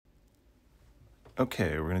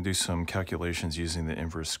Okay, we're going to do some calculations using the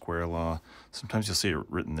inverse square law. Sometimes you'll see it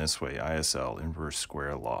written this way, ISL, inverse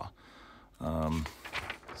square law.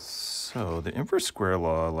 So the inverse square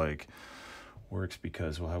law works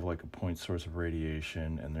because we'll have like a point source of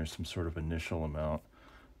radiation and there's some sort of initial amount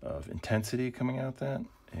of intensity coming out that,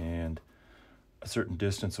 and a certain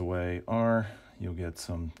distance away, r, you'll get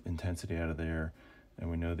some intensity out of there,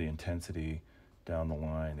 and we know the intensity down the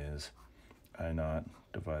line is I naught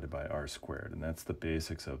divided by r squared, and that's the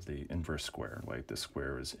basics of the inverse square, like the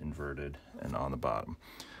square is inverted and on the bottom.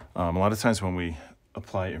 A lot of times when we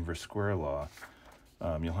apply inverse square law,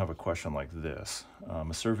 you'll have a question like this.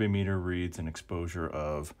 A survey meter reads an exposure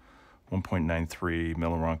of 1.93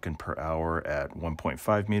 milliroentgen per hour at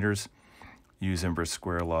 1.5 meters. Use inverse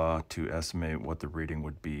square law to estimate what the reading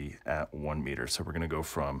would be at 1 meter. So we're going to go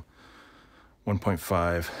from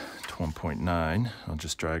 1.5 to 1.9. I'll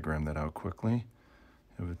just diagram that out quickly.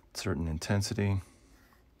 Have a certain intensity.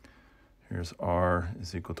 Here's r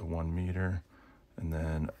is equal to 1 meter. And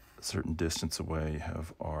then a certain distance away, you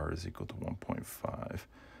have r is equal to 1.5.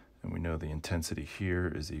 And we know the intensity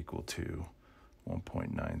here is equal to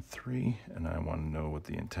 1.93. And I want to know what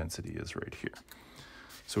the intensity is right here.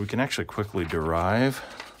 So we can actually quickly derive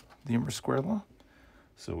the inverse square law.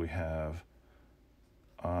 So we have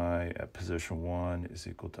I at position 1 is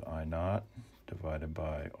equal to I naught divided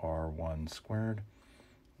by R1 squared.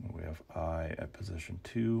 And we have I at position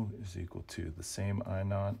 2 is equal to the same I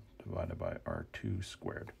naught divided by R2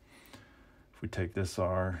 squared. If we take this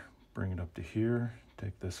R, bring it up to here,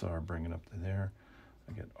 take this R, bring it up to there,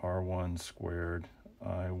 I get R1 squared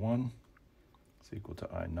I1 is equal to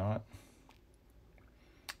I naught.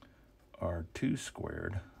 R2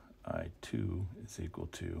 squared I2 is equal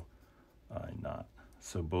to I naught.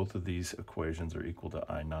 So both of these equations are equal to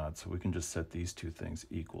I naught, so we can just set these two things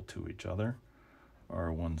equal to each other.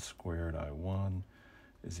 R1 squared I1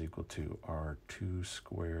 is equal to R2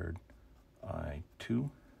 squared I2.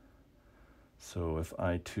 So if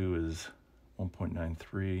I2 is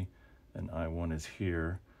 1.93 and I1 is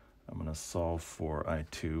here, I'm going to solve for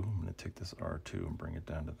I2. I'm going to take this R2 and bring it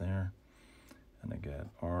down to there. And I get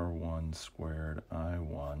R1 squared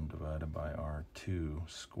I1 divided by R2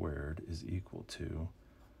 squared is equal to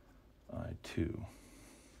I2.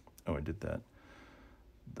 Oh, I did that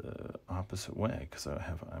the opposite way because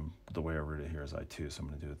the way I wrote it here is I2, so I'm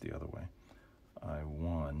going to do it the other way.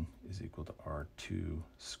 I1 is equal to R2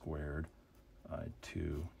 squared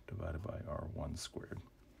I2 divided by R1 squared.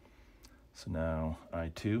 So now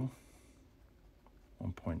I2,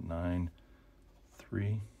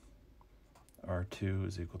 1.93. R2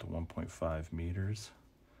 is equal to 1.5 meters.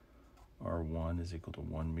 R1 is equal to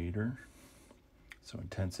 1 meter. So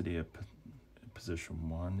intensity at position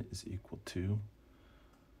 1 is equal to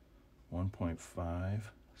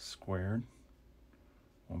 1.5 squared,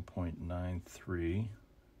 1.93.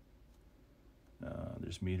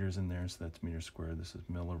 There's meters in there, so that's meter squared. This is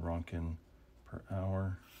milliroentgen per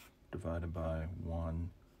hour divided by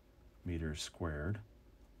 1 meter squared.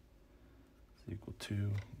 Equal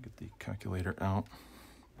to, get the calculator out,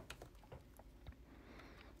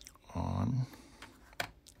 on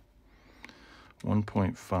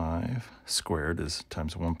 1.5 squared is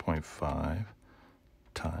times 1.5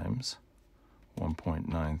 times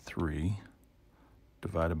 1.93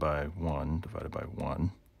 divided by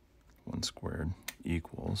 1 1 squared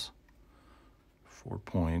equals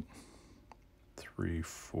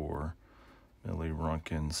 4.34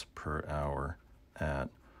 milliroentgens per hour at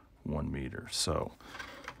 1 meter. So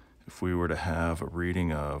if we were to have a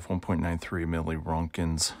reading of 1.93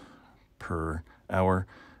 milliroentgens per hour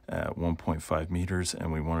at 1.5 meters,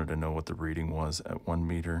 and we wanted to know what the reading was at 1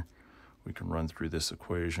 meter, we can run through this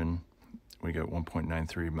equation. We get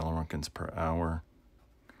 1.93 milliroentgens per hour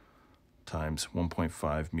times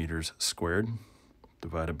 1.5 meters squared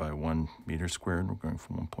divided by 1 meter squared. We're going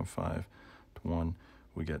from 1.5 to 1.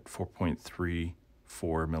 We get 4.34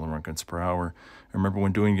 milliroentgens per hour. And remember,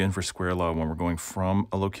 when doing the inverse square law, when we're going from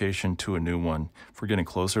a location to a new one, if we're getting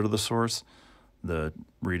closer to the source, the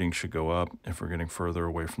reading should go up. If we're getting further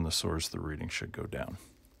away from the source, the reading should go down.